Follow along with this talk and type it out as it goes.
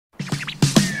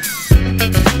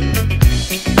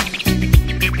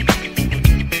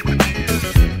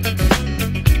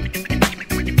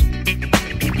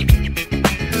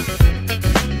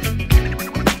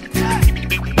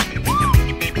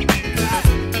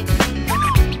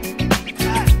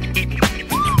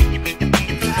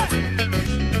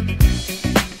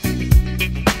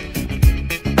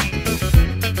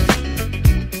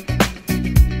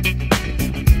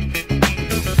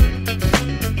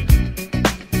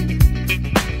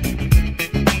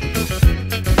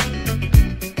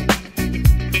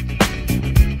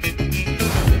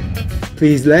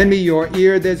Please lend me your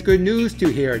ear, there's good news to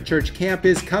hear. Church camp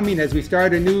is coming as we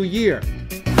start a new year.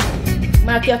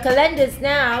 Mark your calendars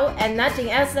now and nothing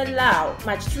else allowed.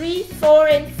 March 3, 4,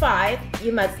 and 5,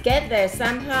 you must get there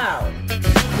somehow.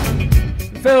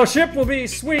 The fellowship will be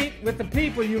sweet with the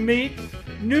people you meet.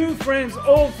 New friends,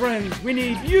 old friends, we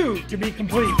need you to be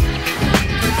complete.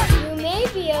 You may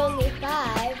be only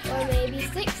 5 or maybe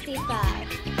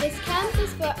 65. This camp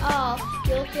is for all.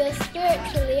 You'll feel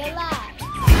spiritually alive.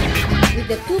 With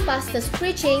the 2 pastors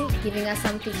preaching, giving us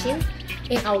some teaching,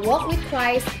 in our walk with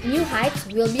Christ, new heights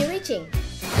we'll be reaching.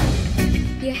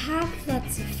 You have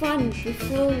lots of fun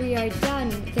before we are done.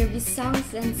 There'll be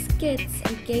songs and skits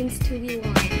and games to be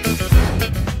won.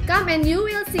 Come and you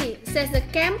will see, says the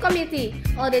camp committee.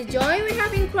 All the joy we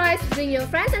have in Christ, bring your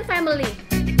friends and family.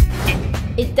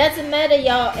 It doesn't matter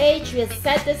your age, we'll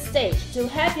set the stage. To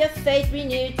have your faith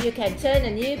renewed, you can turn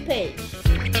a new page.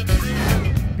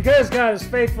 Because God is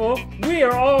faithful, we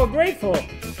are all grateful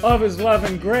of His love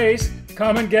and grace.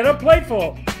 Come and get a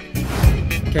plateful.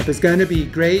 Camp is gonna be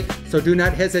great, so do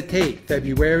not hesitate.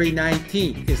 February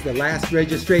 19th is the last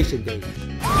registration date.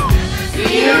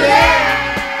 See you there!